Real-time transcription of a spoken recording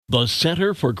The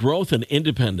Center for Growth and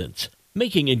Independence,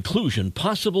 making inclusion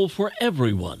possible for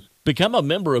everyone. Become a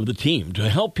member of the team to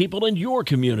help people in your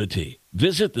community.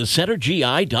 Visit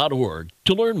thecentergi.org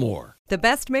to learn more. The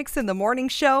best mix in the morning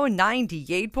show,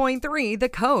 98.3 The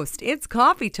Coast. It's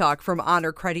Coffee Talk from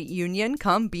Honor Credit Union.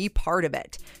 Come be part of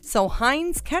it. So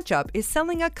Heinz Ketchup is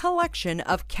selling a collection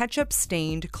of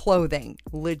ketchup-stained clothing.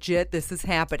 Legit, this is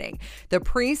happening. The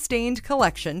pre-stained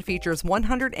collection features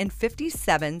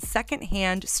 157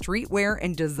 second-hand streetwear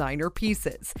and designer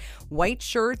pieces. White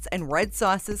shirts and red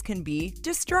sauces can be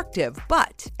destructive,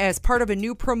 but as part of a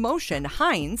new promotion,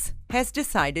 Heinz has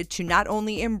decided to not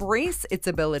only embrace its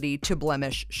ability to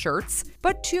blemish shirts,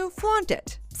 but to flaunt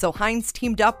it. So Heinz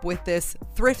teamed up with this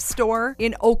thrift store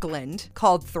in Oakland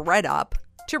called thredUP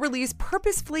to release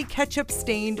purposefully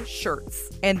ketchup-stained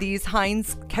shirts. And these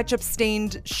Heinz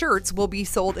ketchup-stained shirts will be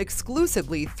sold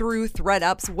exclusively through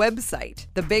thredUP's website.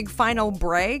 The big final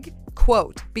brag?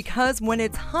 Quote, because when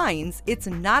it's Heinz, it's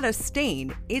not a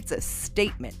stain, it's a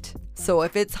statement. So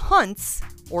if it's Hunt's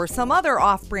or some other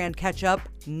off-brand ketchup,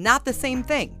 not the same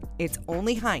thing. It's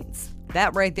only Heinz.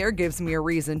 That right there gives me a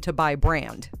reason to buy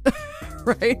brand.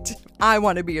 Right? I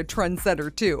want to be a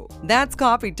trendsetter too. That's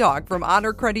Coffee Talk from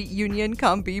Honor Credit Union.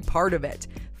 Come be part of it.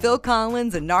 Phil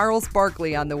Collins and Gnarls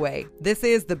Barkley on the way. This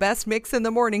is the best mix in the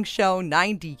morning show,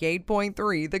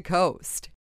 98.3 The Coast.